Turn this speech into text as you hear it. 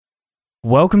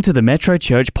Welcome to the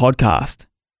Metrochurch podcast.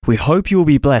 We hope you will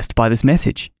be blessed by this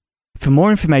message. For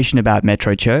more information about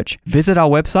Metrochurch, visit our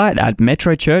website at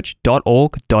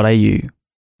metrochurch.org.au.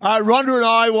 Rhonda and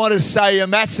I want to say a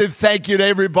massive thank you to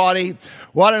everybody.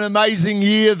 What an amazing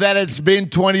year that it's been,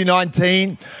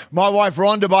 2019. My wife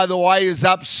Rhonda, by the way, is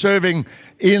up serving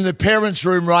in the parents'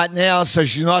 room right now, so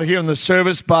she's not here in the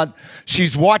service, but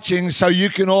she's watching, so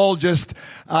you can all just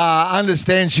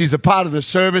understand she's a part of the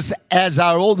service, as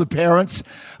are all the parents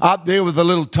up there with the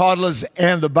little toddlers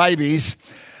and the babies.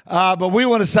 But we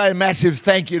want to say a massive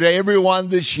thank you to everyone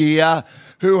this year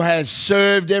who has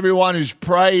served, everyone who's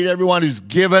prayed, everyone who's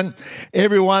given,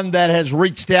 everyone that has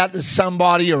reached out to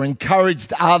somebody or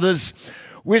encouraged others.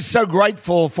 We're so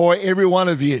grateful for every one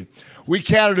of you. We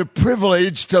count it a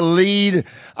privilege to lead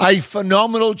a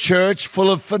phenomenal church full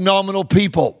of phenomenal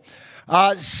people.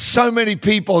 So many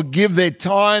people give their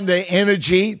time, their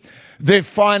energy, their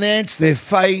finance, their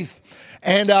faith,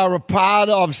 and are a part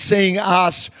of seeing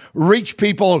us reach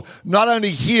people not only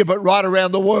here but right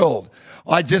around the world.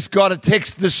 I just got a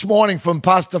text this morning from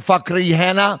Pastor Fakri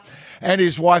Hanna and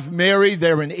his wife Mary.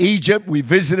 They're in Egypt. We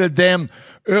visited them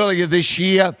earlier this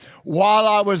year. While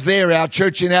I was there, our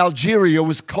church in Algeria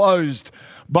was closed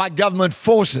by government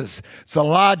forces. It's the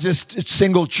largest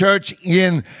single church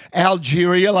in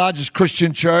Algeria, largest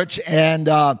Christian church, and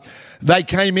they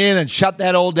came in and shut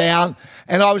that all down.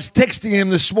 And I was texting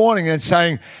him this morning and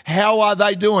saying, how are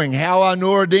they doing? How are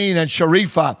Nuruddin and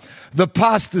Sharifa, the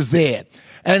pastors there?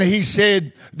 And he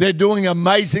said they're doing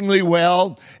amazingly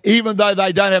well. Even though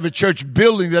they don't have a church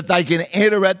building that they can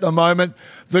enter at the moment,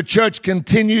 the church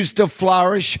continues to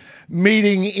flourish,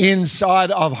 meeting inside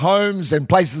of homes and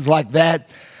places like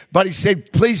that. But he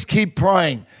said, please keep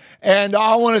praying. And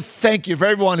I want to thank you for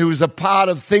everyone who was a part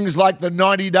of things like the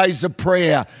 90 days of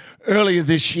prayer earlier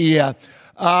this year.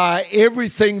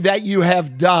 Everything that you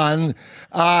have done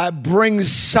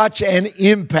brings such an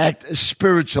impact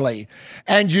spiritually.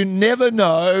 And you never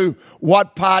know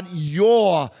what part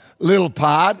your little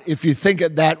part, if you think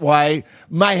it that way,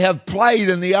 may have played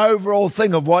in the overall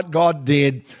thing of what God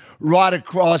did right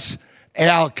across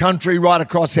our country, right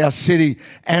across our city,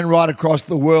 and right across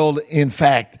the world, in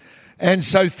fact. And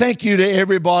so thank you to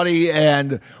everybody,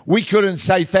 and we couldn't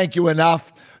say thank you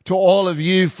enough to all of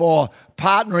you for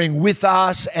partnering with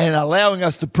us and allowing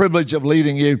us the privilege of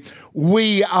leading you.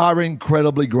 We are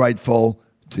incredibly grateful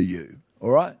to you.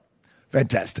 All right?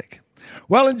 Fantastic.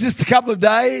 Well, in just a couple of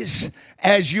days,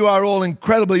 as you are all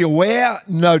incredibly aware,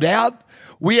 no doubt,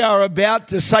 we are about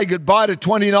to say goodbye to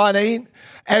 2019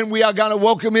 and we are going to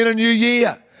welcome in a new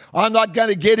year. I'm not going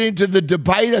to get into the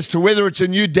debate as to whether it's a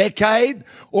new decade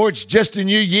or it's just a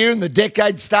new year and the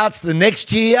decade starts the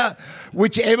next year.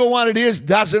 Whichever one it is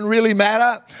doesn't really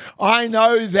matter. I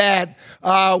know that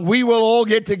we will all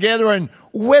get together, and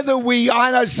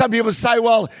I know some people say,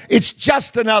 well, it's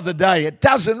just another day. It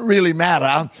doesn't really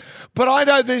matter. But I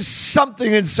know there's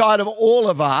something inside of all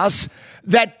of us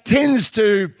that tends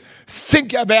to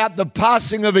think about the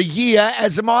passing of a year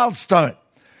as a milestone.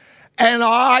 And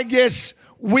I guess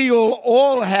we will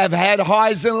all have had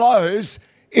highs and lows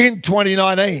in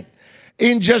 2019.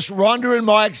 In just Rhonda and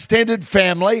my extended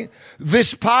family,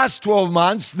 this past 12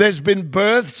 months, there's been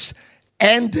births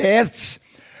and deaths.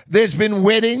 There's been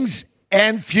weddings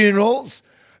and funerals.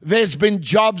 There's been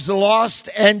jobs lost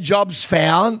and jobs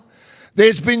found.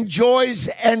 There's been joys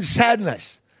and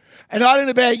sadness. And I don't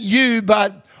know about you,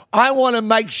 but I want to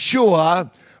make sure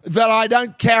that I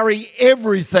don't carry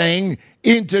everything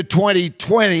into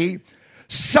 2020.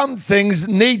 Some things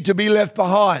need to be left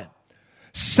behind.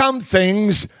 Some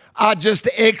things are just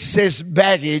excess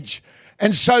baggage.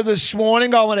 And so this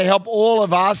morning, I want to help all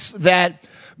of us that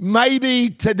maybe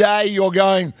today you're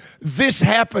going, this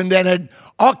happened and it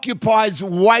occupies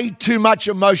way too much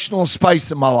emotional space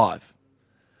in my life.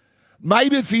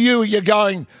 Maybe for you, you're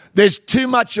going, there's too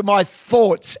much of my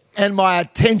thoughts and my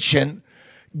attention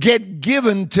get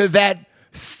given to that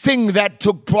thing that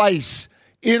took place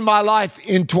in my life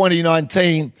in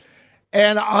 2019.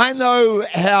 And I know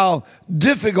how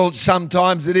difficult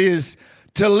sometimes it is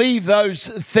to leave those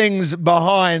things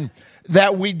behind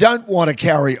that we don't want to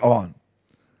carry on.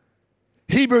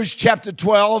 Hebrews chapter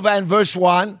 12 and verse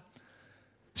 1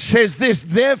 says this,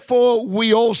 Therefore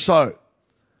we also,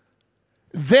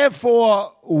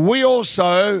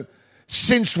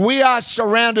 since we are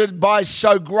surrounded by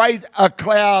so great a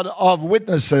cloud of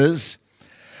witnesses,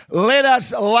 let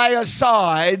us lay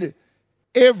aside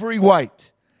every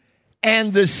weight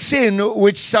and the sin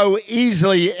which so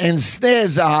easily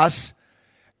ensnares us,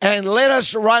 and let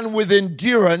us run with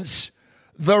endurance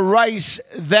the race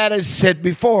that is set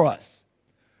before us.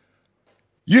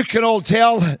 You can all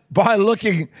tell by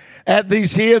looking at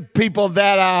these here, people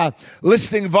that are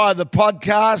listening via the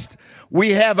podcast, we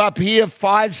have up here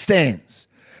 5 stands.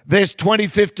 There's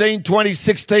 2015,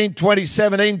 2016,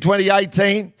 2017,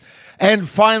 2018, and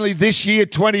finally this year,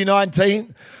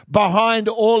 2019. Behind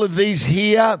all of these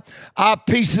here are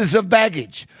pieces of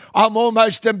baggage. I'm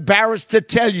almost embarrassed to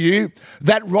tell you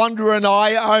that Rhonda and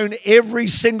I own every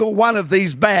single one of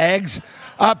these bags,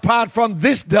 apart from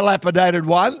this dilapidated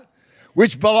one,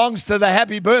 which belongs to the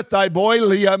happy birthday boy,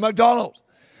 Leo McDonald.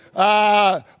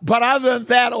 But other than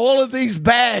that, all of these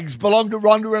bags belong to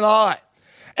Rhonda and I.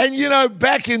 And, you know,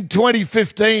 back in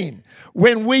 2015,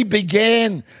 when we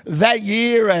began that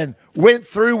year and went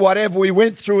through whatever we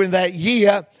went through in that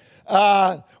year,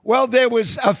 well, there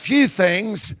was a few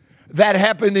things that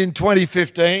happened in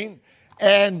 2015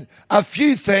 and a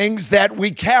few things that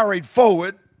we carried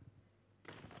forward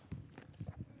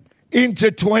into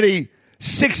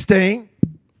 2016.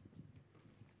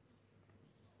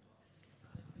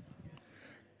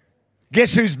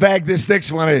 Guess whose bag this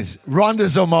next one is?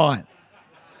 Rhonda's or mine?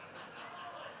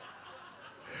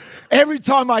 Every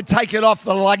time I take it off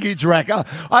the luggage rack,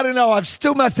 I don't know, I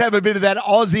still must have a bit of that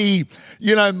Aussie,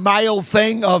 you know, male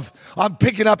thing of I'm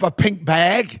picking up a pink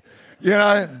bag, you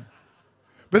know.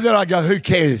 But then I go, who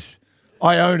cares?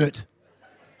 I own it.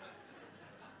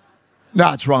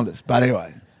 No, it's Rhonda's, but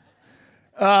anyway.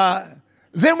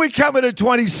 Then we come into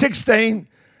 2016,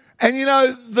 and, you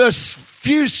know, the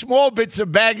few small bits of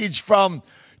baggage from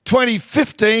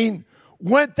 2015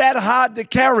 weren't that hard to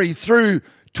carry through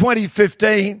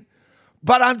 2015.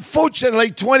 But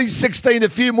unfortunately, 2016, a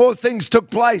few more things took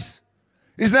place.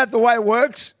 Isn't that the way it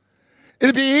works?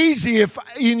 It'd be easy if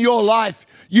in your life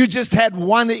you just had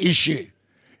one issue.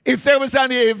 If there was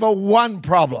only ever one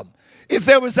problem. If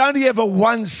there was only ever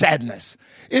one sadness.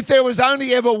 If there was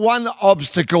only ever one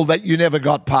obstacle that you never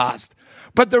got past.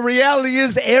 But the reality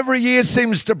is every year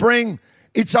seems to bring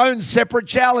its own separate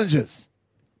challenges.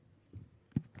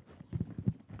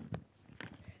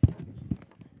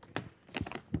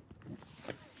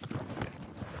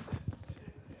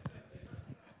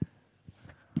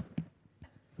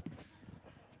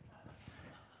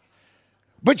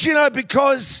 But you know,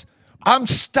 because I'm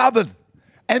stubborn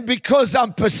and because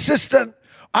I'm persistent,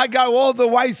 I go all the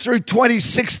way through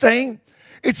 2016.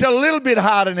 It's a little bit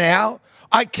harder now.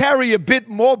 I carry a bit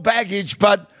more baggage,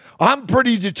 but I'm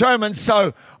pretty determined.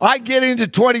 So I get into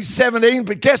 2017,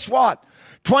 but guess what?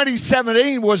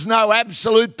 2017 was no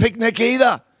absolute picnic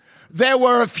either. There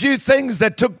were a few things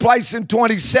that took place in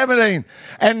 2017,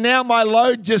 and now my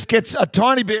load just gets a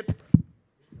tiny bit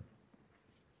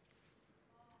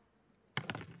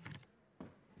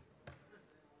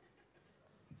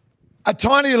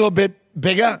little bit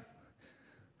bigger.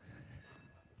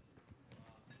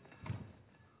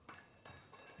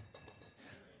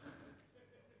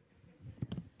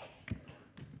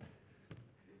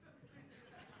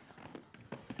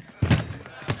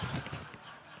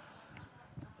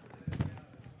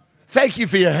 Thank you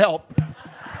for your help.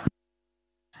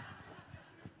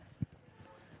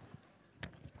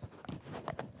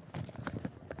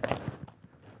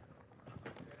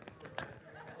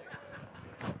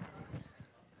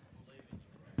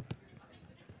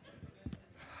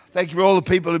 Thank you for all the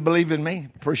people who believe in me.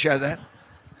 Appreciate that.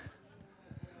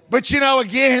 But you know,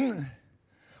 again,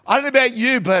 I don't know about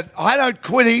you, but I don't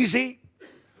quit easy.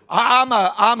 I'm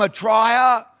a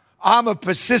trier. I'm a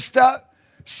persister.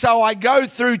 So I go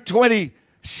through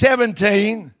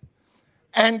 2017,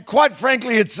 and quite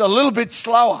frankly, it's a little bit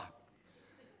slower.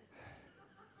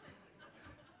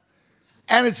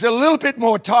 And it's a little bit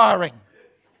more tiring.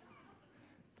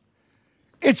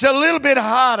 It's a little bit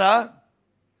harder.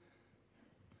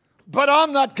 But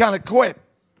I'm not going to quit.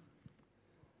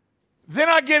 Then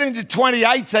I get into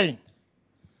 2018.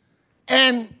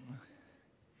 And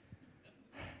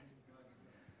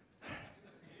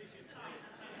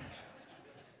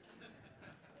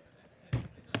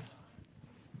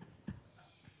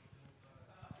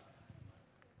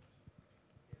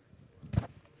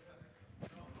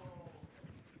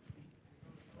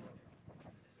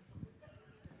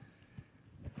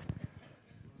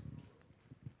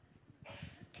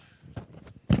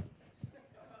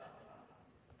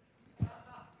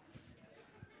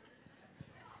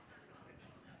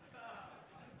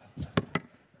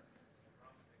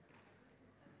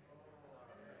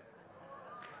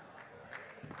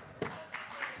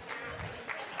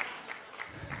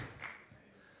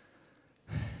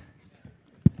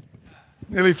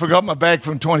nearly forgot my bag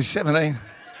from 2017.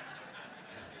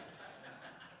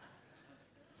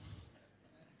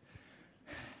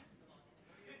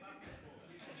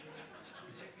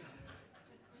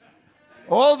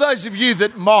 All all those of you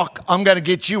that mock, I'm going to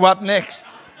get you up next.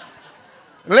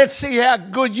 Let's see how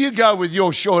good you go with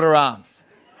your shorter arms.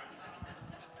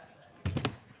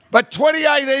 But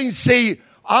 2018, see,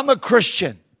 I'm a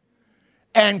Christian.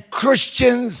 And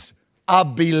Christians are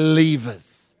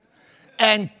believers.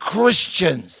 And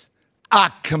Christians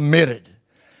are committed.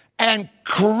 And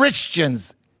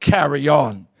Christians carry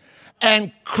on.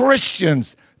 And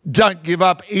Christians don't give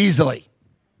up easily.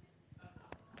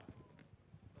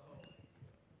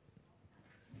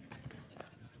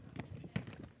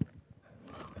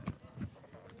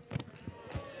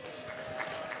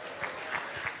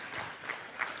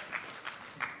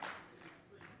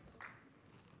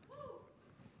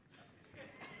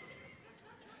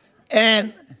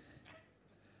 And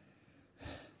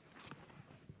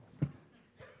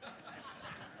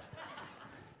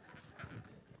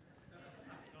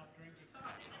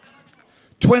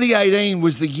 2018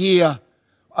 was the year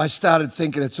I started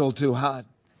thinking it's all too hard.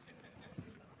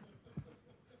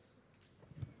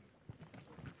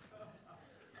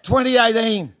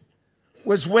 2018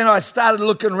 was when I started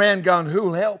looking around going,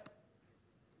 who'll help?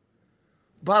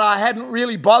 But I hadn't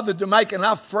really bothered to make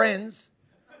enough friends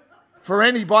for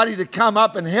anybody to come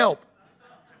up and help.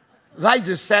 They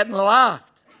just sat and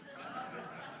laughed.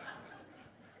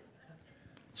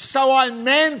 So I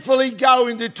manfully go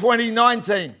into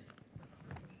 2019.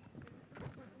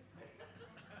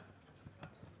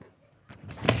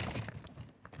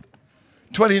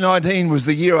 '19 was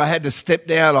the year I had to step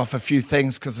down off a few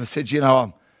things because I said,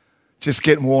 I'm just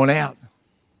getting worn out.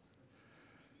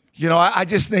 I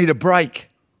just need a break.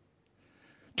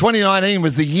 2019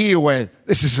 was the year where,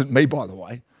 this isn't me, by the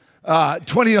way.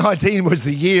 2019 was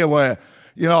the year where,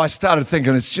 I started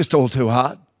thinking it's just all too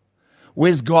hard.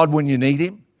 Where's God when you need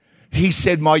him? He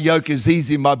said, my yoke is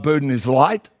easy, my burden is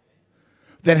light.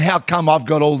 Then how come I've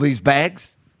got all these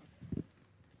bags?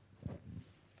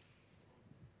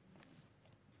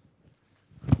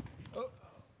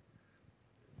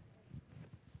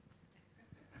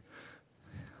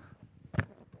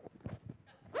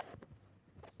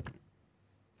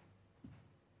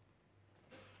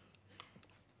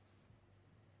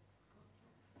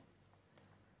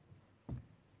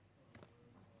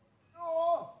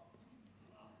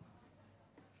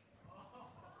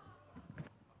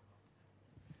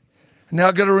 Now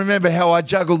I've got to remember how I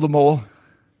juggled them all,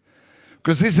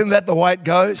 because isn't that the way it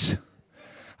goes?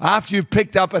 After you've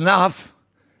picked up enough,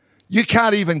 you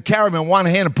can't even carry them in one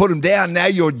hand and put them down. Now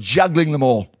you're juggling them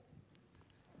all.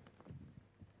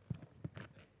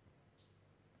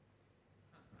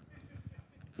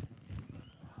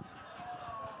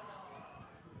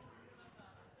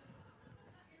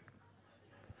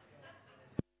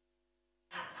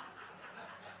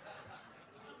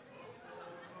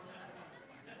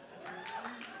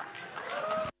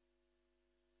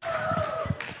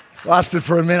 Lasted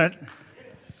for a minute.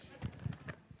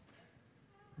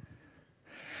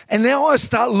 And now I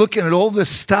start looking at all this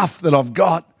stuff that I've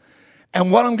got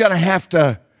and what I'm going to have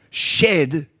to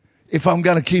shed if I'm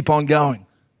going to keep on going.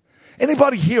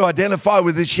 Anybody here identify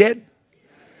with this yet?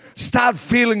 Start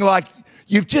feeling like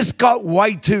you've just got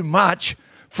way too much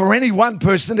for any one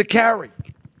person to carry.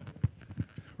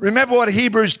 Remember what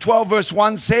Hebrews 12 verse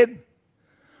 1 said?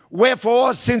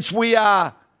 Wherefore, since we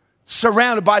are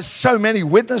surrounded by so many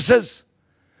witnesses,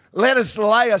 let us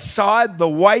lay aside the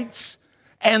weights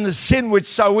and the sin which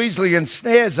so easily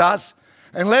ensnares us,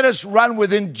 and let us run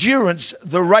with endurance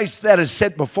the race that is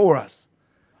set before us.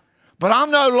 But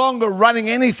I'm no longer running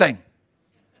anything.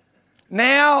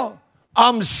 Now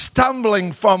I'm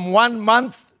stumbling from 1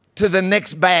 month to the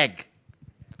next bag.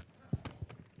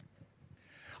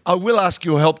 I will ask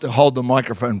your help to hold the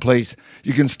microphone, please.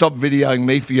 You can stop videoing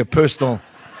me for your personal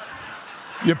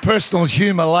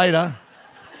humor later.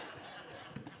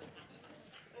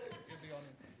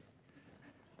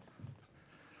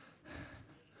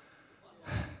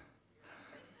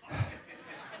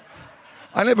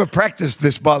 I never practiced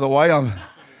this, by the way. I'm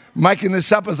making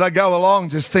this up as I go along,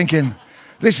 just thinking,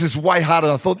 this is way harder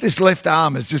than I thought. This left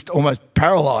arm is just almost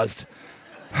paralyzed,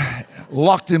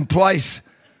 locked in place.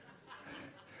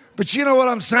 But you know what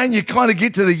I'm saying? You kind of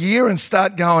get to the year and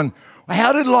start going,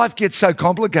 how did life get so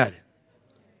complicated?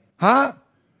 Huh?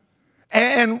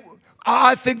 And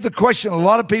I think the question a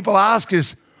lot of people ask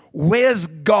is, where's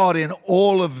God in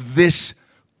all of this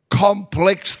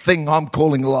complex thing I'm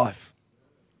calling life?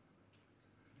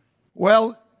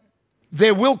 Well,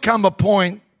 there will come a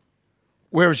point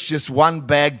where it's just one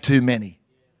bag too many.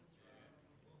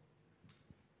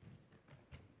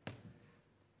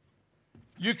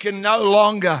 You can no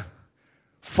longer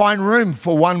find room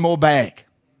for one more bag.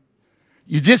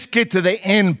 You just get to the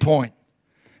end point.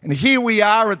 And here we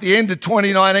are at the end of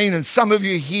 2019, and some of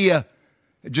you here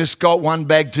just got one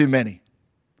bag too many.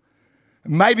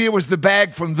 Maybe it was the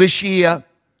bag from this year,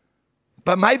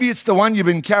 but maybe it's the one you've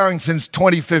been carrying since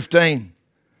 2015,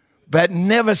 but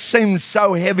never seemed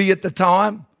so heavy at the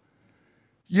time.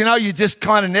 You know, you just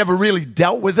kind of never really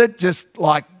dealt with it, just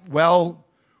like, well,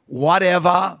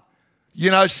 whatever.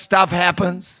 You know, stuff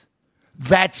happens.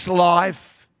 That's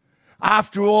life.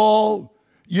 After all,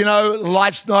 you know,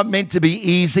 life's not meant to be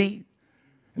easy.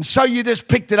 And so you just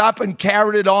picked it up and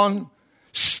carried it on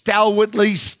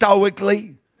stalwartly,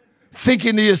 stoically,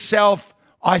 thinking to yourself,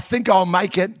 I think I'll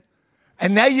make it.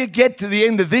 And now you get to the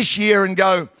end of this year and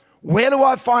go, where do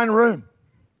I find room?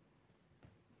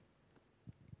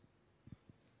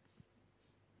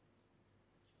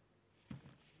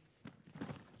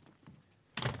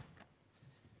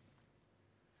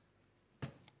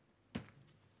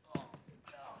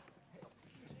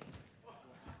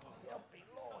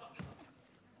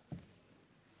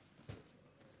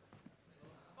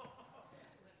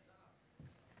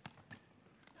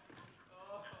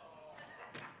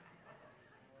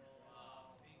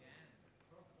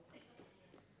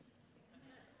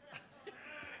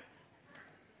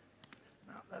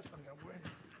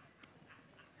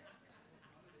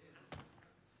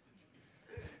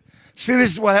 See,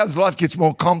 this is what happens. Life gets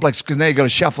more complex because now you've got to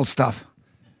shuffle stuff.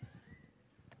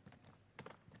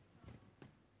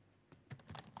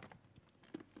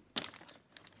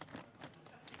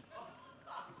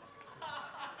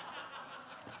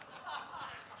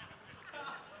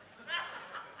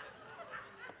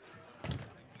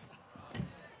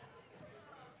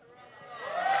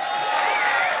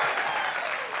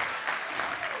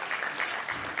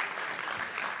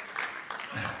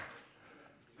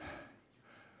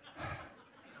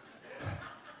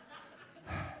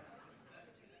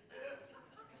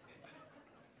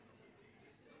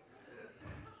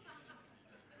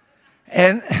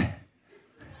 And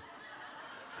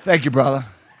thank you, brother.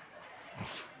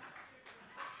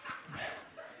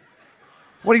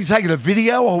 What are you taking, a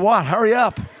video or what? Hurry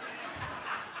up.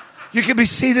 You can be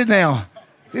seated now.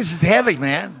 This is heavy,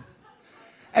 man.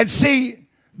 And see,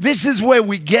 this is where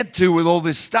we get to with all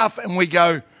this stuff, and we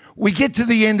get to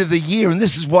the end of the year, and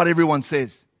this is what everyone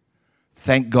says.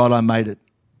 Thank God I made it.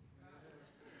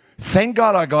 Thank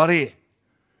God I got here.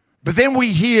 But then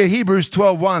we hear Hebrews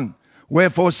 12:1.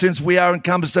 Wherefore, since we are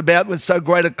encompassed about with so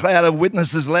great a cloud of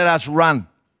witnesses, let us run.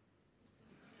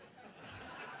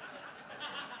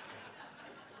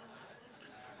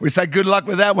 We say, good luck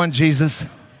with that one, Jesus.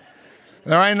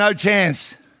 There ain't no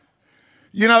chance.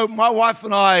 You know, my wife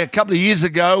and I, a couple of years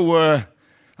ago, were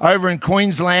over in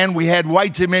Queensland. We had way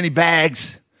too many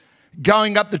bags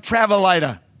going up the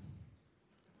travelator.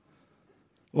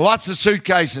 Lots of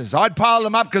suitcases. I'd pile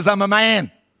them up because I'm a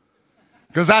man.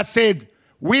 Because I said,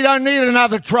 we don't need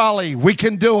another trolley. We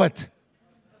can do it.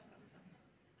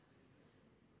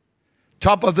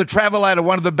 Top of the travelator,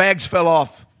 one of the bags fell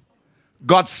off.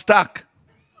 Got stuck.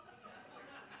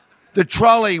 The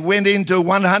trolley went into a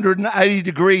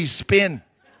 180-degree spin.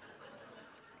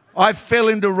 I fell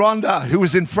into Rhonda, who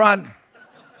was in front.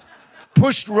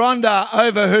 Pushed Rhonda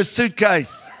over her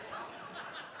suitcase.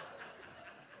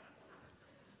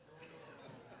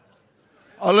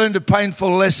 I learned a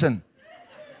painful lesson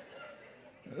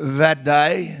that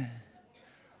day.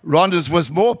 Rhonda's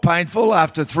was more painful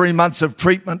after 3 months of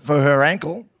treatment for her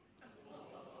ankle.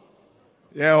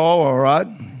 Yeah, all right.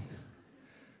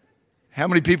 How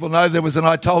many people know there was an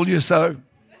I told you so?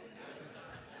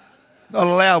 Not a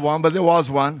loud one, but there was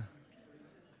one.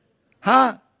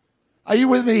 Huh? Are you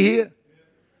with me here?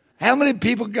 How many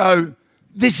people go,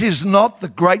 this is not the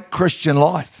great Christian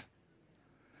life.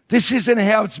 This isn't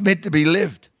how it's meant to be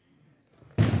lived.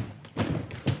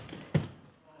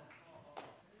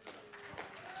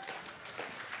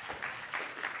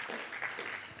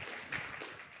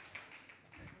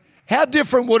 How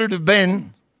different would it have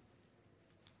been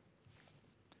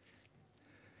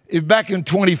if back in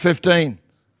 2015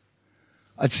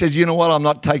 I'd said, you know what, I'm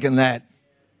not taking that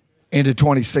into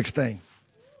 2016.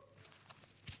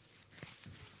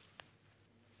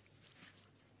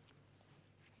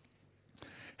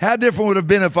 How different would it have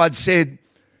been if I'd said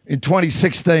in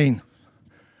 2016,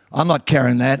 I'm not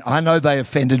carrying that. I know they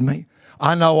offended me.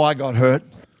 I know I got hurt.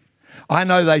 I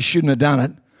know they shouldn't have done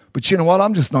it. But you know what?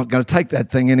 I'm just not going to take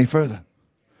that thing any further.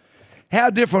 How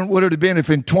different would it have been if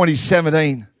in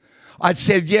 2017 I'd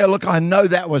said, yeah, look, I know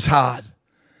that was hard.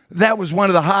 That was one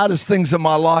of the hardest things in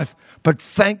my life. But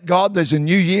thank God there's a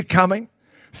new year coming.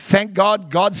 Thank God,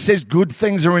 God says good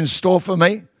things are in store for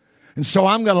me. And so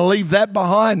I'm going to leave that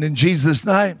behind in Jesus'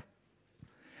 name.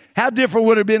 How different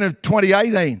would it have been in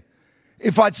 2018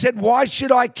 if I'd said, why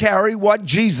should I carry what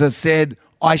Jesus said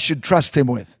I should trust him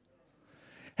with?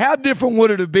 How different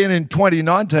would it have been in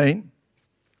 2019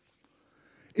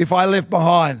 if I left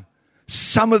behind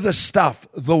some of the stuff,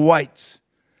 the weights?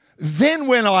 Then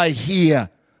when I hear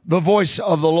the voice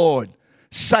of the Lord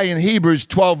say in Hebrews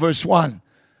 12 verse 1,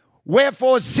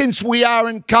 wherefore, since we are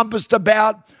encompassed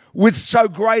about with so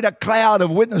great a cloud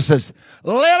of witnesses,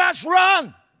 let us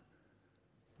run.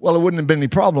 Well, it wouldn't have been any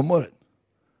problem, would it?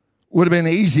 Would have been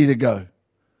easy to go.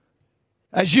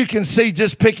 As you can see,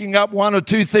 just picking up one or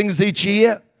two things each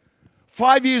year,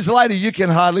 5 years later, you can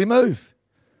hardly move.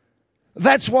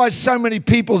 That's why so many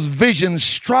people's vision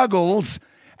struggles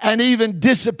and even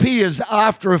disappears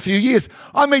after a few years.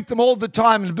 I meet them all the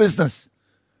time in business.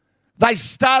 They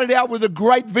started out with a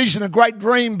great vision, a great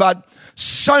dream, but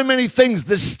so many things.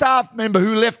 The staff member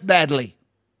who left badly.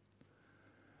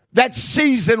 That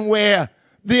season where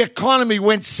the economy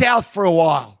went south for a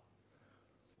while.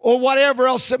 Or whatever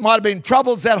else it might have been,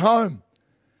 troubles at home.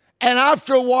 And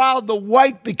after a while, the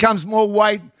weight becomes more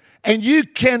weight, and you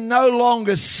can no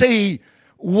longer see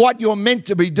what you're meant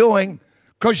to be doing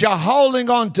because you're holding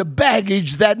on to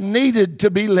baggage that needed to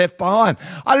be left behind.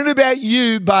 I don't know about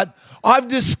you, but I've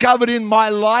discovered in my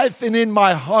life and in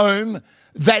my home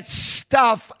that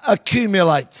stuff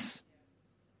accumulates.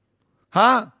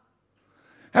 Huh?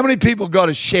 How many people got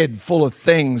a shed full of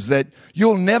things that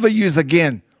you'll never use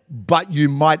again, but you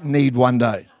might need one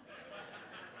day?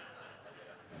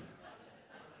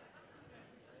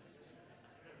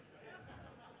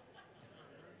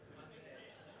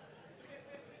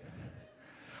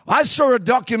 I saw a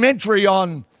documentary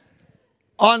on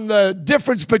the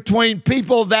difference between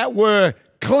people that were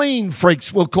clean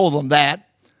freaks, we'll call them that,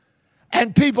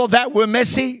 and people that were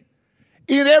messy.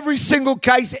 In every single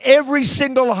case, every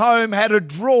single home had a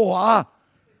drawer,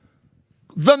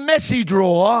 the messy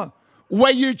drawer,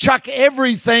 where you chuck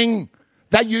everything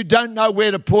that you don't know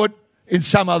where to put in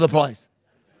some other place.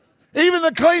 Even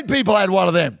the clean people had one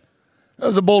of them. There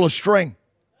was a ball of string.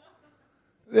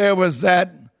 There was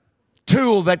that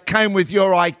tool that came with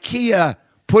your IKEA,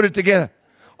 put it together.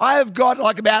 I have got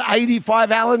like about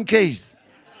 85 Allen keys.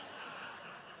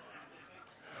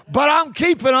 But I'm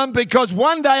keeping them because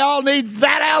one day I'll need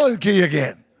that Allen key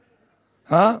again.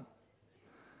 Huh?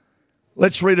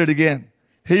 Let's read it again.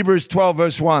 Hebrews 12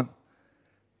 verse 1.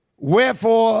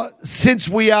 Wherefore, since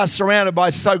we are surrounded by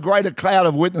so great a cloud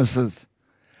of witnesses,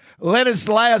 let us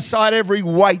lay aside every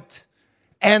weight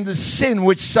and the sin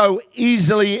which so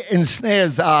easily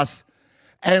ensnares us,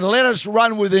 and let us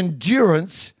run with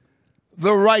endurance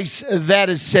the race that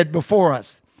is set before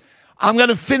us. I'm going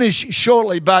to finish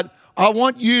shortly, but I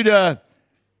want you to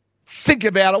think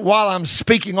about it while I'm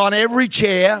speaking. On every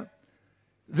chair,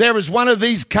 there is one of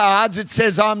these cards. It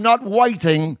says, I'm not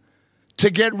waiting to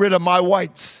get rid of my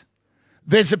weights.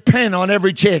 There's a pen on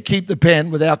every chair. Keep the pen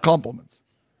with our compliments.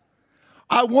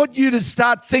 I want you to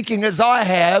start thinking, as I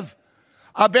have,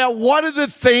 about what are the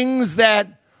things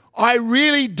that I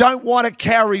really don't want to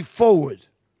carry forward.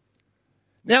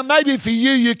 Now, maybe for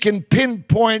you, you can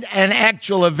pinpoint an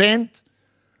actual event,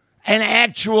 an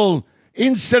actual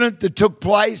incident that took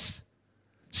place,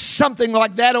 something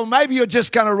like that. Or maybe you're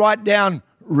just going to write down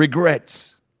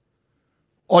regrets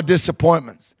or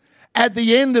disappointments. At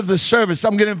the end of the service,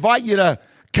 I'm going to invite you to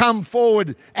come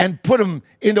forward and put them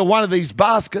into one of these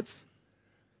baskets.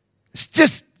 It's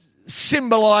just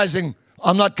symbolizing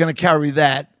I'm not going to carry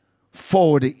that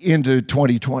forward into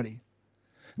 2020.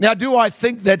 Now, do I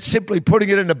think that simply putting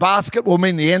it in a basket will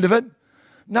mean the end of it?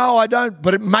 No, I don't.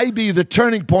 But it may be the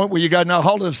turning point where you go, no,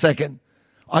 hold it a second.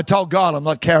 I told God I'm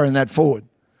not carrying that forward.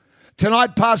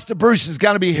 Tonight, Pastor Bruce is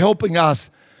going to be helping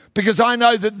us because I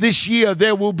know that this year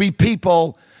there will be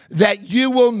people that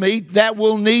you will meet that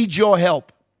will need your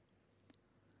help.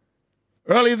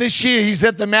 Earlier this year, he's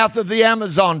at the mouth of the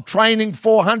Amazon training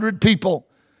 400 people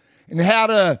in how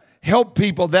to help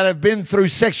people that have been through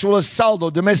sexual assault or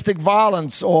domestic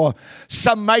violence or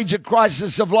some major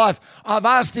crisis of life. I've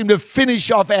asked him to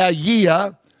finish off our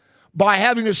year by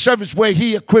having a service where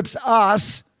he equips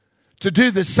us to do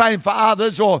the same for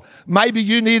others, or maybe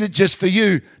you need it just for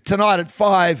you. Tonight at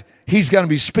 5, he's going to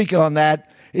be speaking on that.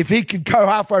 If he could go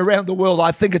halfway around the world,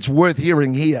 I think it's worth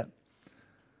hearing here.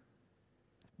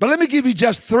 But let me give you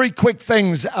just 3 quick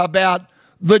things about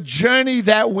the journey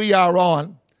that we are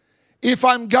on. If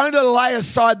I'm going to lay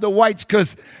aside the weights,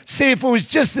 because, see, if it was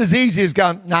just as easy as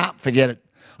going, nah, forget it.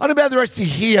 I don't know about the rest of you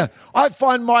here. I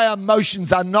find my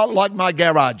emotions are not like my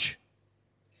garage.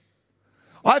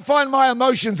 I find my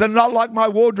emotions are not like my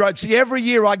wardrobe. See, every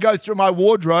year I go through my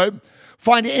wardrobe,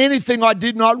 find anything I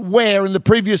did not wear in the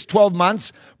previous 12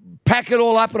 months, pack it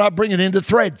all up and I bring it into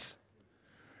threads.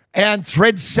 and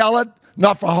threads sell it,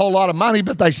 not for a whole lot of money,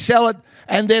 but they sell it,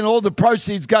 and then all the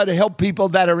proceeds go to help people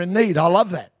that are in need. I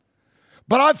love that.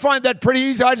 But I find that pretty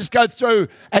easy. I just go through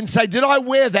and say, did I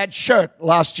wear that shirt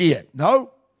last year?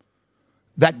 No.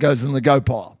 That goes in the go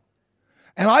pile.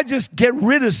 And I just get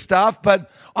rid of stuff,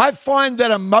 but I find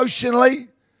that emotionally,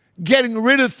 getting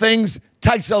rid of things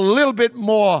takes a little bit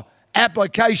more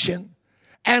application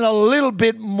and a little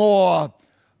bit more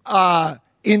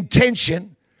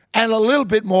intention and a little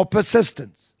bit more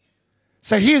persistence.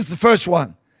 So here's the first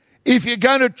one. If you're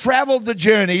going to travel the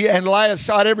journey and lay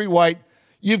aside every weight,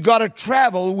 you've got to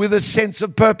travel with a sense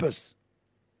of purpose.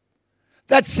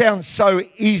 That sounds so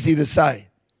easy to say.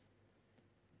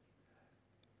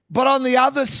 But on the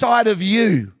other side of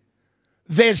you,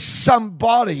 there's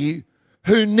somebody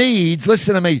who needs,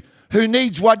 listen to me, who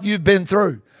needs what you've been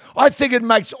through. I think it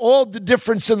makes all the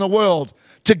difference in the world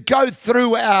to go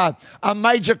through a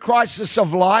major crisis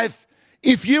of life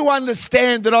if you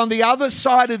understand that on the other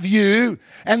side of you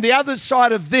and the other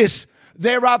side of this,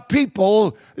 there are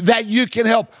people that you can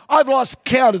help. I've lost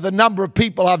count of the number of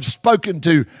people I've spoken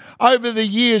to over the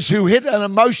years who hit an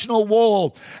emotional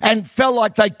wall and felt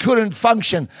like they couldn't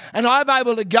function. And I'm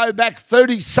able to go back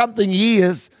 30-something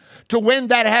years to when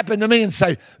that happened to me and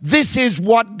say, this is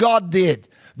what God did.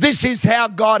 This is how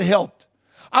God helped.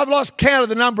 I've lost count of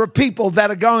the number of people that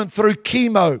are going through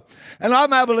chemo. And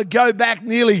I'm able to go back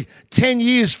nearly 10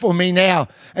 years for me now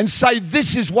and say,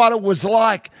 this is what it was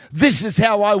like. This is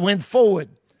how I went forward.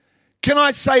 Can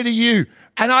I say to you,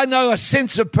 and I know a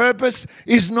sense of purpose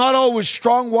is not always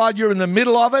strong while you're in the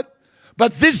middle of it,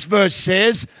 but this verse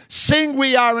says, seeing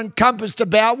we are encompassed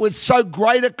about with so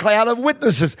great a cloud of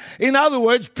witnesses. In other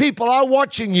words, people are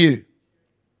watching you.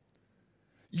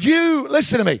 You,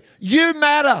 listen to me, you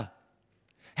matter.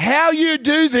 How you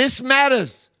do this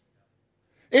matters.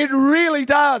 It really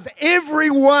does.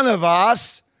 Every one of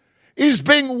us is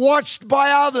being watched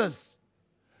by others.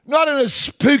 Not in a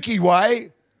spooky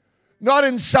way, not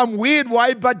in some weird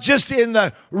way, but just in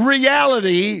the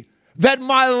reality that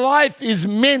my life is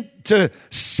meant to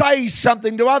say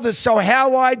something to others. So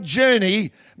how I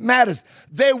journey matters.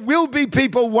 There will be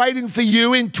people waiting for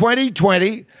you in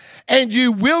 2020, and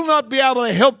you will not be able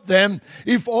to help them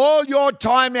if all your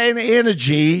time and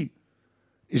energy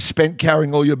is spent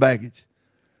carrying all your baggage.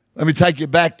 Let me take you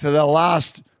back to the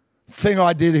last thing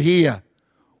I did here,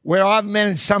 where I've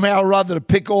managed somehow or other to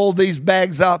pick all these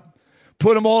bags up,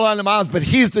 put them all under my arms. But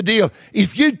here's the deal.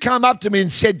 If you'd come up to me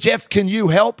and said, Geoff, can you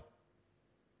help?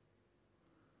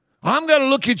 I'm going to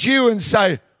look at you and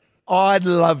say, I'd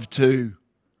love to,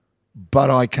 but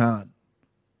I can't.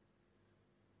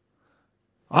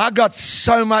 I got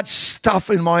so much stuff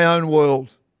in my own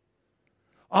world.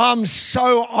 I'm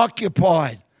so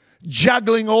occupied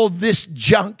juggling all this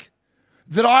junk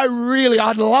that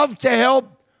I'd love to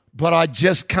help, but I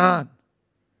just can't.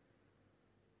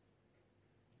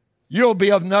 You'll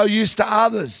be of no use to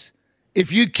others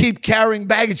if you keep carrying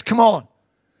baggage. Come on.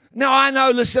 Now, I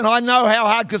know how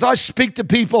hard, because I speak to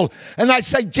people and they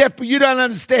say, Geoff, but you don't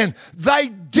understand. They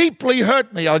deeply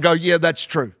hurt me. I go, yeah, that's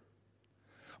true.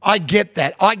 I get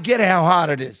that. I get how hard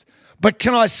it is. But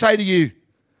can I say to you,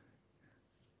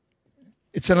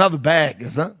 it's another bag,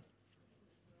 isn't it?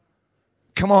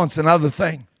 Come on, it's another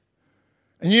thing.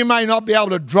 And you may not be able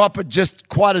to drop it just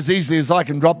quite as easily as I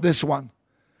can drop this one.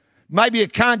 Maybe you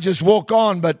can't just walk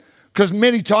on, but because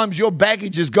many times your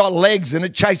baggage has got legs and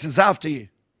it chases after you.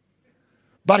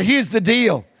 But here's the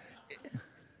deal.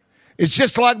 It's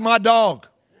just like my dog.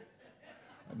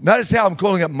 Notice how I'm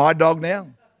calling it my dog now?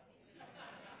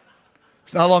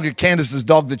 It's no longer Candace's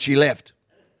dog that she left.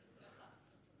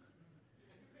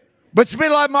 But it's a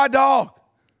bit like my dog.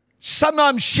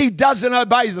 Sometimes she doesn't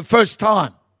obey the first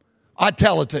time I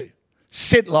tell her to.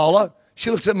 Sit, Lola. She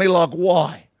looks at me like,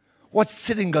 why? What's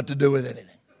sitting got to do with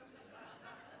anything?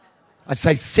 I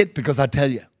say sit because I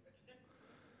tell you.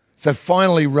 So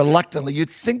finally, reluctantly, you'd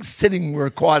think sitting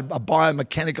required a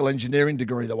biomechanical engineering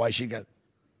degree the way she goes.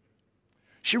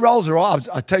 She rolls her eyes.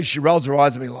 I tell you, she rolls her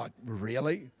eyes at me like,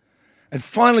 really? And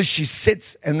finally she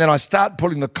sits, and then I start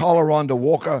putting the collar on to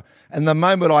walk her. And the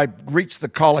moment I reach the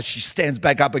collar, she stands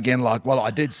back up again like, well,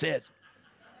 I did sit.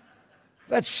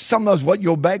 That's sometimes what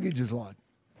your baggage is like.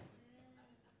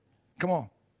 Come on.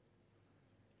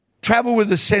 Travel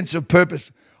with a sense of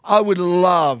purpose. I would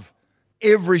love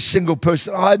every single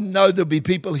person. I know there'll be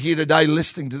people here today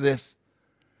listening to this.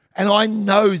 And I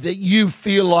know that you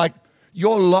feel like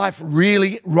your life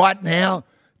really right now,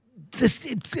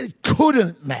 it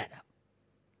couldn't matter.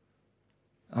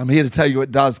 I'm here to tell you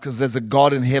it does, because there's a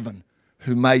God in heaven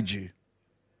who made you.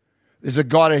 There's a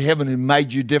God in heaven who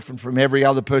made you different from every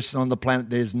other person on the planet.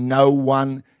 There's no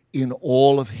one in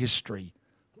all of history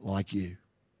like you.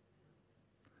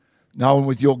 No one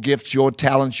with your gifts, your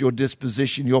talents, your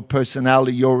disposition, your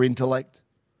personality, your intellect.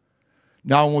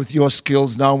 No one with your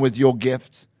skills, no one with your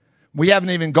gifts. We haven't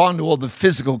even gone to all the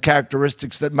physical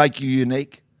characteristics that make you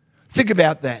unique. Think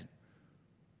about that.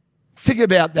 Think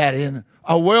about that in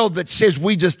a world that says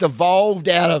we just evolved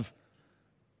out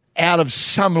of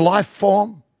some life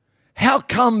form. How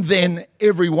come then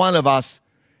every one of us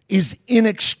is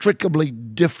inextricably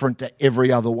different to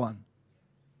every other one?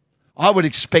 I would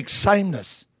expect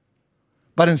sameness,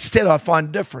 but instead I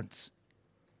find difference.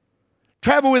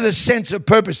 Travel with a sense of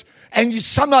purpose. And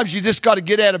sometimes you just got to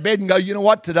get out of bed and go, you know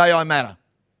what, today I matter.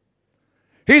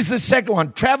 Here's the second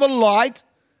one. Travel light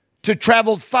to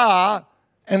travel far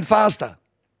and faster.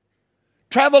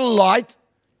 Travel light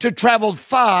to travel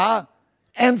far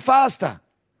and faster.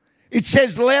 It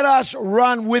says, let us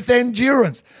run with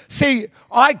endurance. See,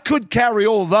 I could carry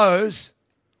all those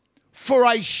for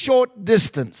a short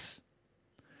distance.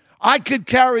 I could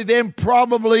carry them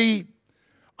probably,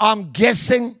 I'm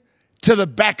guessing, to the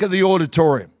back of the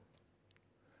auditorium.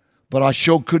 But I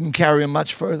sure couldn't carry them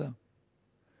much further.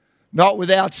 Not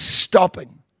without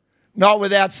stopping. Not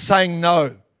without saying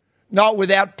no. Not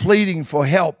without pleading for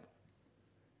help.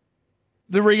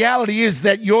 The reality is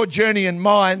that your journey and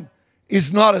mine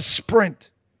is not a sprint.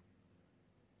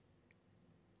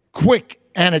 Quick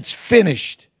and it's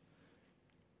finished.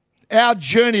 Our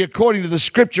journey, according to the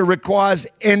scripture, requires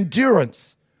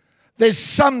endurance. There's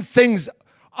some things,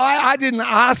 I didn't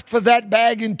ask for that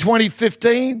bag in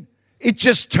 2015. It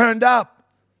just turned up.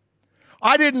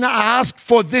 I didn't ask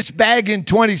for this bag in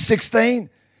 2016.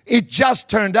 It just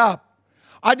turned up.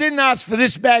 I didn't ask for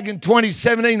this bag in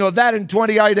 2017 or that in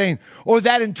 2018 or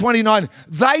that in 2019.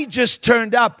 They just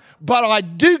turned up. But I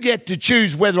do get to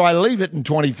choose whether I leave it in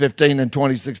 2015 and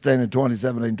 2016 and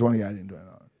 2017, 2018,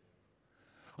 2019.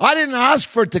 I didn't ask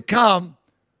for it to come,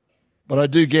 but I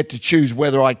do get to choose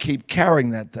whether I keep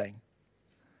carrying that thing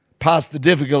past the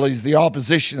difficulties, the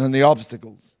opposition, and the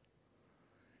obstacles.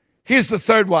 Here's the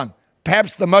third one,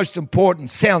 perhaps the most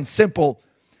important. Sounds simple.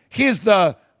 Here's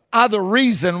the other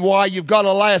reason why you've got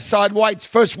to lay aside weights.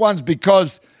 First one's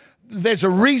because there's a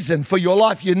reason for your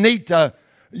life. You need to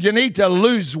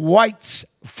lose weights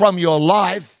from your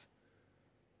life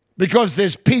because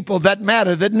there's people that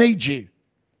matter that need you.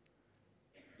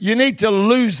 You need to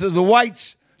lose the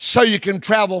weights so you can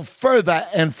travel further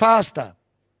and faster.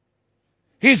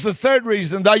 Here's the third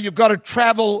reason, though. You've got to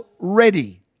travel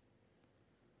ready.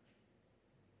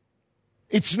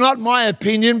 It's not my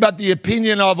opinion, but the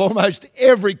opinion of almost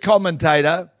every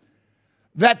commentator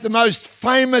that the most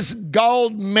famous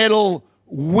gold medal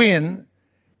win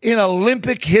in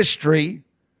Olympic history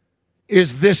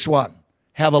is this one.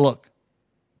 Have a look.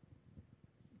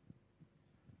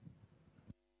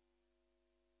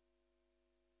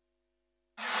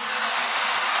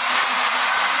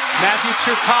 Matthew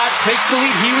Turcotte takes the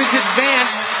lead. He was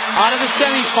advanced out of the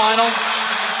semifinal.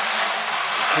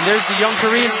 And there's the young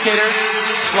Korean skater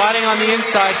sliding on the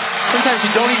inside. Sometimes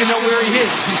you don't even know where he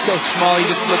is. He's so small, he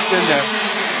just slips in there.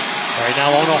 Right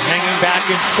now, Ono hanging back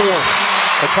and forth.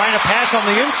 They're trying to pass on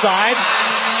the inside.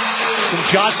 Some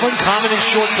jostling, common and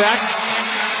short back.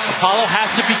 Apollo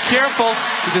has to be careful.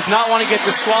 He does not want to get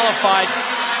disqualified.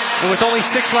 And with only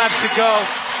 6 laps to go,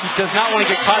 he does not want to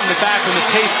get caught in the back when the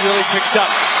pace really picks up.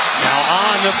 Now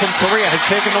Anna from Korea has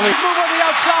taken the lead. Move on the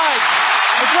outside.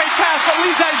 A great pass, but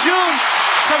Lee Zai-jun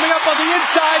coming up on the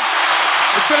inside.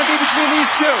 It's going to be between these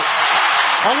two.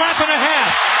 A lap and a half.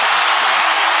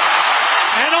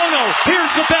 And Ono,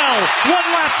 here's the bell.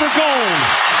 1 lap for gold.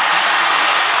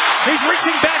 He's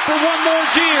reaching back for one more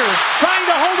gear. Trying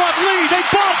to hold up Lee. They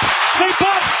bump. They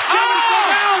bump.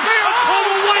 A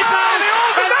total wipeout.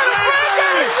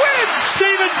 Bradbury wins.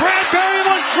 Stephen Bradbury of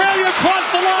Australia across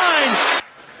the line.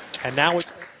 And now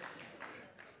it's...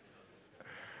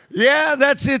 Yeah,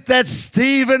 that's it. That's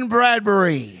Stephen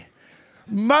Bradbury.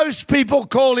 Most people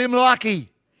call him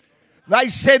lucky. They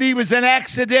said he was an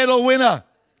accidental winner.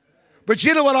 But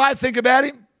you know what I think about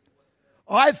him?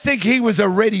 I think he was a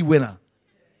ready winner.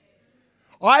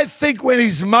 I think when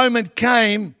his moment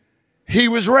came, he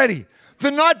was ready.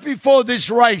 The night before this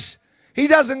race, he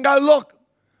doesn't go, look,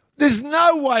 there's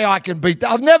no way I can beat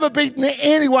that. I've never beaten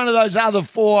any one of those other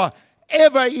 4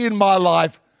 ever in my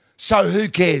life, so who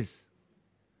cares?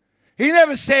 He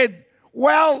never said,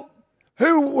 well,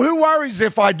 who worries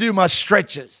if I do my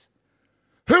stretches?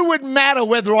 Who would matter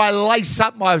whether I lace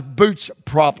up my boots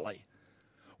properly?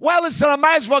 Well, listen, I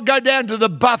may as well go down to the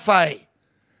buffet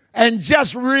and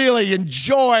just really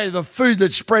enjoy the food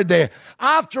that's spread there.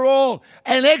 After all,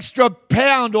 an extra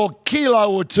pound or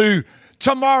kilo or 2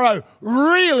 tomorrow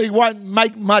really won't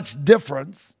make much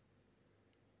difference.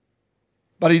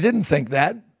 But he didn't think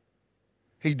that.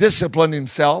 He disciplined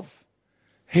himself.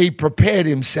 He prepared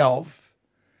himself.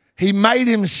 He made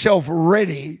himself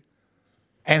ready.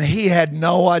 And he had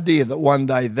no idea that one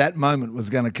day that moment was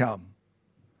going to come.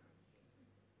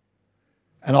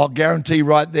 And I'll guarantee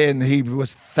right then he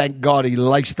was, thank God, he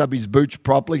laced up his boots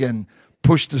properly and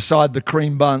pushed aside the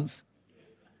cream buns.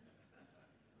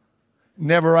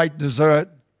 Never ate dessert.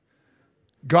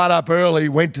 Got up early,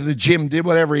 went to the gym, did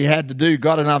whatever he had to do,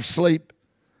 got enough sleep.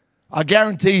 I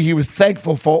guarantee he was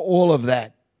thankful for all of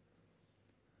that.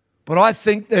 But I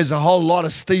think there's a whole lot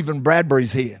of Stephen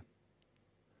Bradburys here.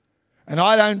 And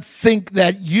I don't think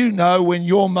that you know when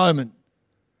your moment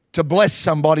to bless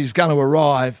somebody is going to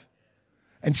arrive.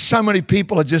 And so many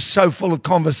people are just so full of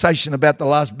conversation about the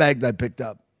last bag they picked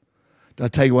up. Did I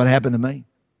tell you what happened to me?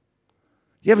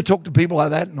 You ever talk to people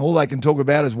like that and all they can talk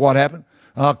about is what happened?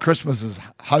 Oh, Christmas was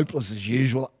hopeless as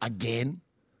usual again.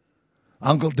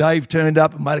 Uncle Dave turned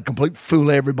up and made a complete fool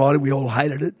of everybody. We all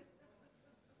hated it.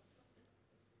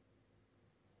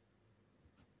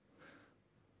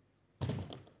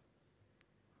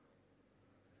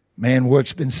 Man,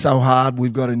 work's been so hard.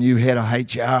 We've got a new head of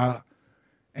HR,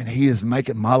 and he is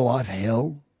making my life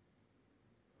hell.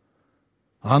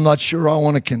 I'm not sure I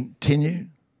want to continue.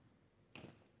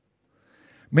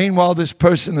 Meanwhile, this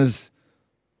person is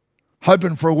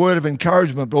hoping for a word of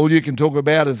encouragement, but all you can talk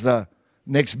about is the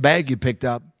next bag you picked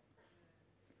up.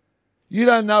 You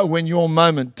don't know when your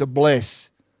moment to bless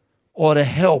or to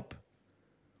help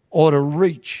or to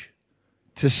reach,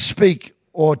 to speak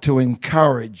or to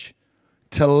encourage,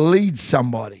 to lead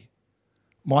somebody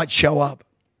might show up.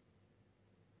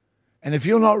 And if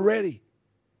you're not ready,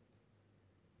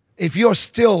 if you're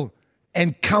still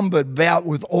encumbered about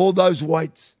with all those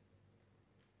weights,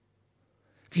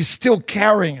 if you're still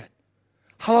carrying it,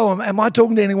 hello, am I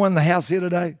talking to anyone in the house here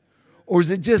today? Or is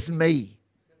it just me?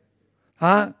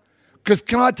 Huh? Because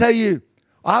can I tell you,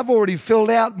 I've already filled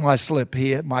out my slip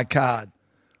here, my card,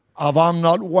 of I'm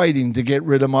not waiting to get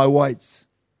rid of my weights.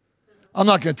 I'm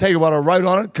not going to tell you what I wrote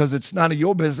on it because it's none of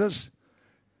your business.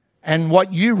 And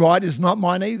what you write is not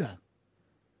mine either.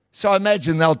 So I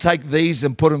imagine they'll take these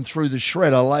and put them through the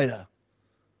shredder later.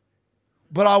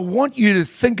 But I want you to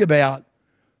think about,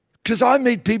 because I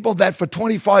meet people that for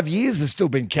 25 years have still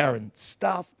been carrying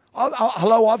stuff.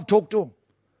 Hello, I've talked to them.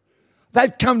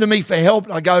 They've come to me for help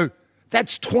and I go,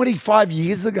 that's 25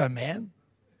 years ago, man.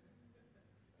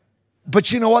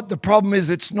 But you know what? The problem is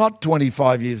it's not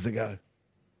 25 years ago.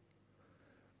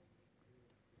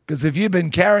 Because if you've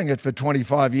been carrying it for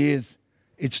 25 years,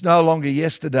 it's no longer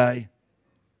yesterday.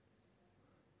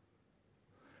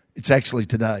 It's actually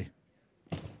today.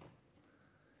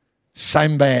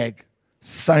 Same bag,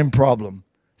 same problem,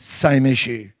 same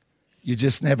issue. You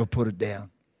just never put it down.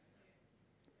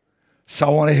 So I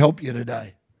want to help you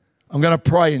today. I'm going to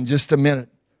pray in just a minute.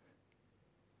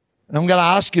 And I'm going to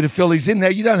ask you to fill these in. Now,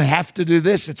 you don't have to do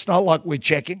this. It's not like we're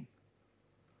checking.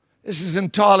 This is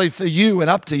entirely for you and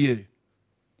up to you.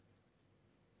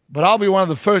 But I'll be one of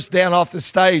the first down off the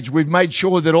stage. We've made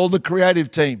sure that all the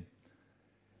creative team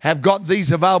have got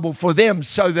these available for them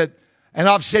so that, and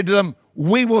I've said to them,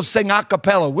 we will sing a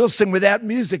cappella. We'll sing without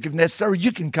music if necessary.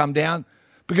 You can come down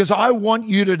because I want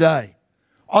you today,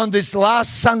 on this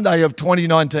last Sunday of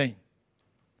 2019,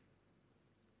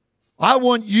 I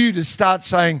want you to start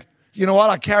saying, you know what,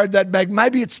 I carried that bag.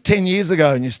 Maybe it's 10 years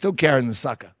ago and you're still carrying the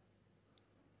sucker.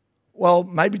 Well,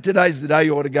 maybe today's the day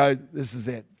you ought to go, this is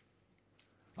it.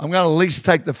 I'm going to at least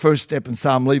take the first step and say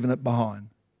I'm leaving it behind.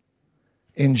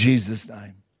 In Jesus'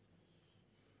 name.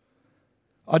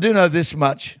 I do know this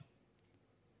much.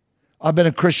 I've been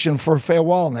a Christian for a fair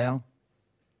while now.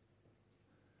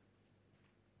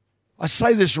 I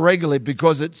say this regularly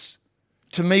because it's,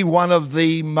 to me, one of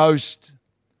the most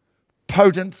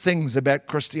potent things about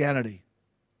Christianity.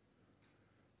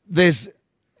 There's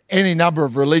any number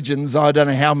of religions, I don't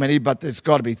know how many, but there's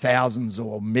got to be thousands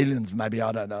or millions maybe,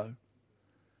 I don't know.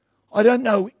 I don't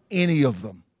know any of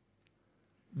them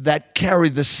that carry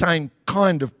the same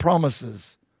kind of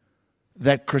promises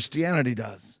that Christianity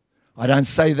does. I don't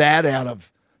say that out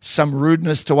of some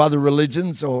rudeness to other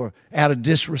religions or out of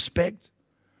disrespect.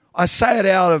 I say it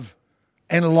out of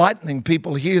enlightening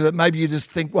people here that maybe you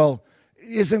just think, well,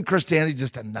 isn't Christianity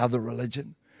just another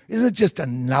religion? Isn't it just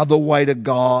another way to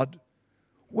God?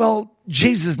 Well,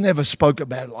 Jesus never spoke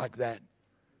about it like that.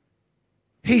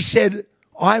 He said,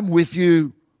 I'm with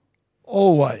you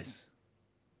always.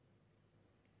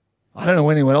 I don't know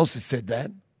anyone else has said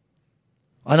that.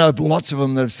 I know lots of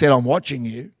them that have said, I'm watching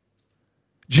you.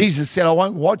 Jesus said, I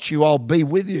won't watch you, I'll be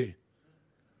with you.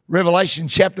 Revelation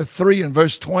chapter 3 and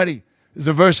verse 20 is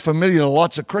a verse familiar to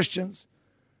lots of Christians.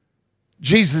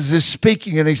 Jesus is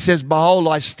speaking and he says, behold,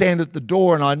 I stand at the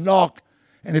door and I knock.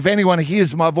 And if anyone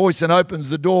hears my voice and opens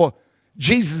the door,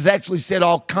 Jesus actually said,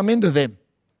 I'll come into them.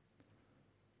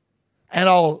 And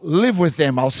I'll live with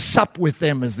them. I'll sup with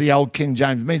them, as the old King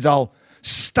James means. I'll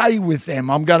stay with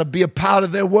them. I'm going to be a part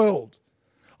of their world.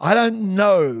 I don't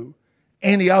know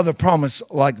any other promise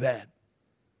like that.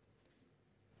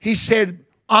 He said,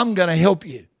 I'm going to help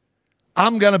you.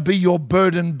 I'm going to be your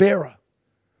burden bearer.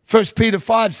 1 Peter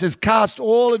 5 says, cast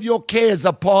all of your cares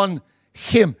upon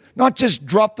him. Not just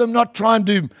drop them, not try and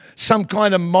do some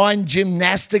kind of mind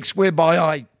gymnastics whereby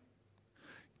I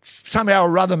somehow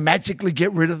or other magically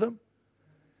get rid of them.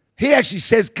 He actually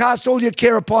says, cast all your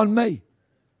care upon me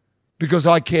because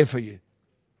I care for you.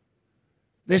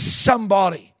 There's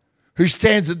somebody who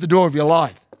stands at the door of your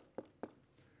life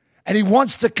and he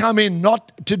wants to come in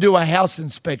not to do a house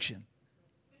inspection.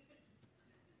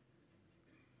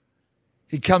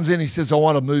 He comes in, he says, I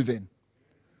want to move in.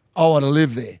 I want to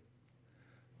live there.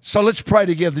 So let's pray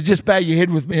together. Just bow your head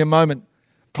with me a moment.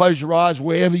 Close your eyes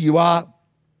wherever you are,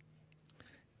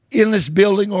 in this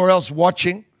building or else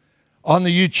watching on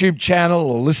the YouTube channel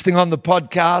or listening on the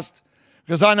podcast,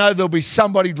 because I know there'll be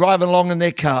somebody driving along in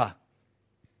their car.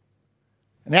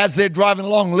 And as they're driving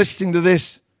along listening to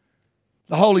this,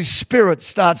 the Holy Spirit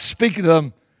starts speaking to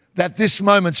them that this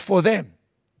moment's for them.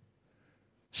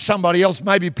 Somebody else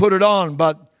maybe put it on,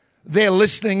 but they're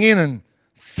listening in and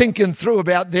thinking through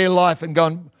about their life and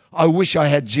going, I wish I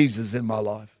had Jesus in my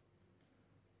life.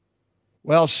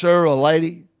 Well, sir or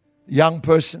lady, young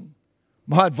person,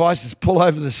 my advice is pull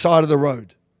over the side of the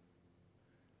road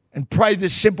and pray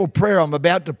this simple prayer I'm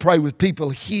about to pray with people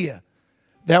here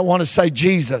that want to say,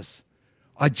 Jesus,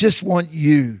 I just want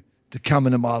you to come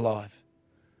into my life.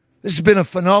 This has been a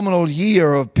phenomenal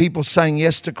year of people saying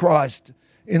yes to Christ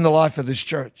in the life of this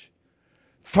church,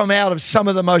 from out of some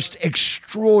of the most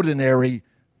extraordinary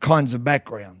kinds of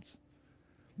backgrounds.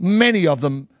 Many of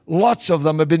them, lots of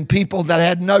them have been people that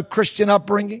had no Christian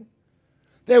upbringing.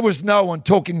 There was no one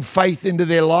talking faith into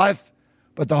their life,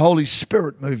 but the Holy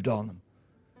Spirit moved on them.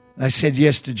 They said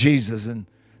yes to Jesus, and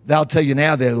they'll tell you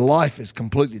now their life is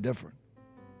completely different.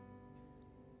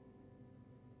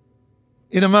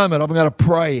 In a moment, I'm going to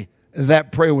pray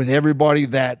that prayer with everybody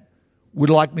that would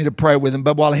like me to pray with them.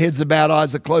 But while heads are bowed,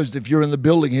 eyes are closed, if you're in the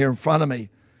building here in front of me,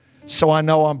 so I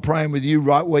know I'm praying with you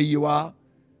right where you are.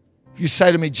 If you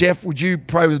say to me, Geoff, would you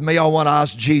pray with me? I want to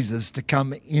ask Jesus to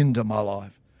come into my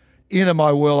life, into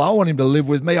my world. I want him to live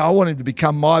with me. I want him to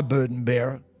become my burden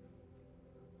bearer.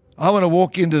 I want to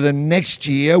walk into the next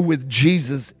year with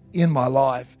Jesus in my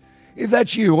life. If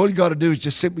that's you, all you got to do is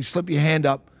just simply slip your hand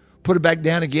up, put it back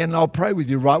down again, and I'll pray with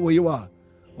you right where you are.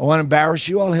 I won't embarrass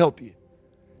you. I'll help you.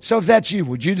 So if that's you,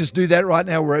 would you just do that right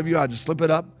now wherever you are? Just slip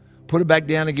it up, put it back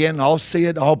down again. I'll see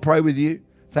it. I'll pray with you.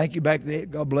 Thank you back there.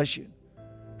 God bless you.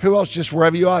 Who else, just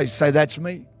wherever you are, you say, that's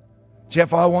me.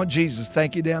 Geoff, I want Jesus.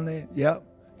 Thank you down there. Yeah.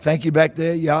 Thank you back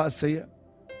there. Yeah, I see you.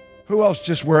 Who else,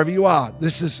 just wherever you are?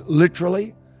 This is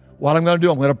literally what I'm going to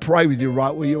do. I'm going to pray with you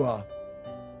right where you are.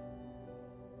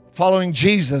 Following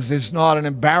Jesus is not an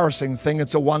embarrassing thing.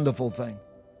 It's a wonderful thing.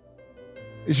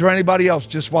 Is there anybody else,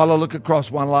 just while I look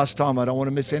across one last time, I don't want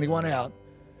to miss anyone out.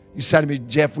 You say to me,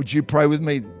 Geoff, would you pray with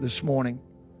me this morning?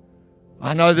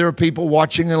 I know there are people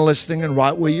watching and listening, and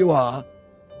right where you are,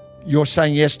 you're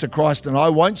saying yes to Christ, and I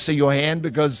won't see your hand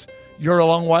because you're a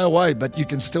long way away, but you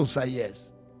can still say yes.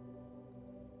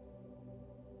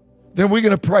 Then we're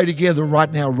going to pray together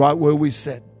right now, right where we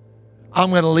sit. I'm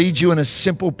going to lead you in a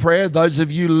simple prayer. Those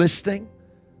of you listening,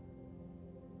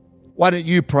 why don't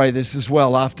you pray this as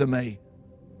well after me?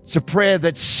 It's a prayer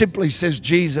that simply says,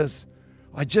 Jesus,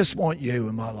 I just want you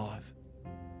in my life.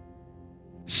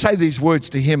 Say these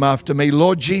words to him after me.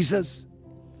 Lord Jesus,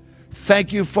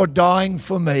 thank you for dying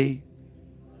for me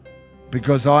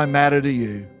because I matter to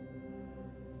you.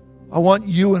 I want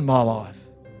you in my life.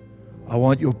 I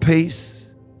want your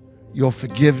peace, your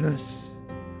forgiveness.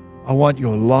 I want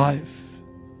your life.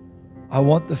 I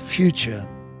want the future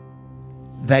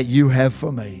that you have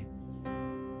for me.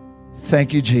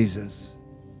 Thank you, Jesus.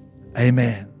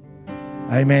 Amen.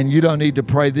 Amen. You don't need to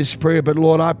pray this prayer, but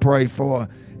Lord, I pray for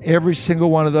every single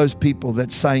one of those people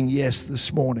that's saying yes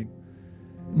this morning.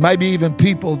 Maybe even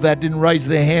people that didn't raise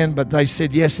their hand, but they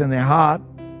said yes in their heart.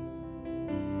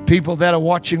 People that are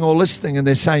watching or listening and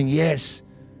they're saying yes.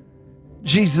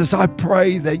 Jesus, I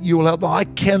pray that you will help them. I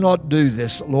cannot do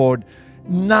this, Lord.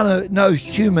 No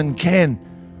human can.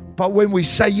 But when we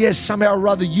say yes, somehow or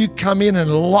other you come in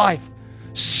and life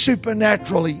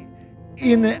supernaturally,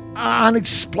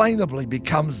 unexplainably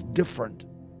becomes different.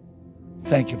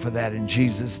 Thank you for that in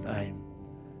Jesus' name.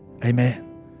 Amen.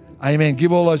 Amen.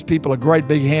 Give all those people a great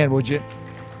big hand, would you?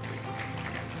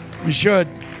 You should.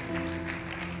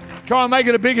 Come on, make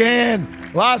it a big hand.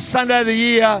 Last Sunday of the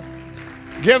year.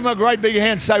 Give them a great big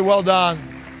hand. Say, well done.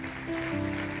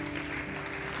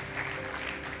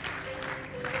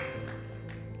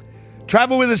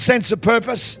 Travel with a sense of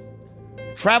purpose.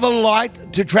 Travel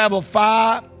light to travel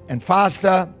far and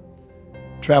faster.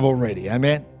 Travel ready.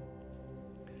 Amen.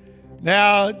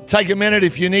 Now, take a minute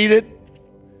if you need it.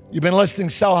 You've been listening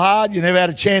so hard, you never had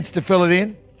a chance to fill it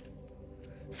in.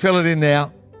 Fill it in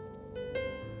now.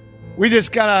 We're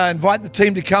just going to invite the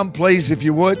team to come, please, if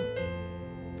you would.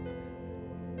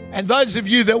 And those of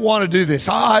you that want to do this,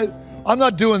 I'm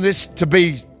not doing this to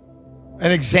be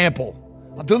an example.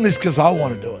 I'm doing this because I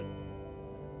want to do it.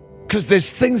 Because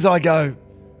there's things I go,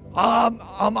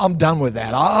 I'm done with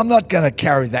that. I'm not going to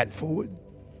carry that forward.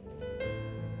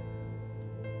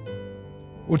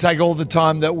 We'll take all the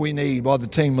time that we need while the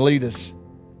team lead us.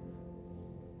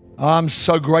 I'm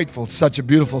so grateful. It's such a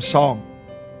beautiful song.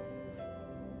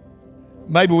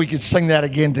 Maybe we could sing that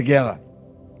again together.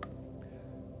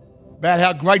 About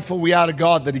how grateful we are to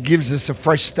God that He gives us a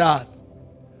fresh start.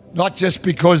 Not just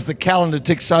because the calendar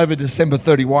ticks over December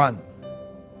 31,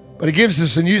 but He gives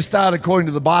us a new start according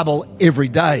to the Bible every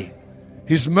day.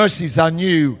 His mercies are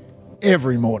new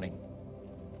every morning.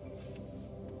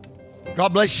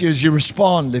 God bless you as you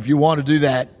respond if you want to do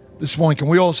that this morning. Can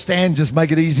we all stand? Just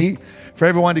make it easy for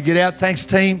everyone to get out. Thanks,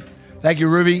 team. Thank you,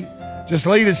 Ruby. Just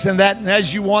lead us in that. And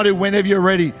as you want to, whenever you're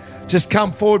ready, just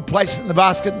come forward, place it in the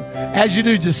basket. As you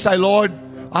do, just say, Lord,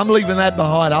 I'm leaving that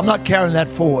behind. I'm not carrying that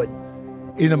forward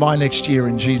into my next year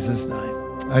in Jesus' name.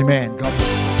 Amen. God bless.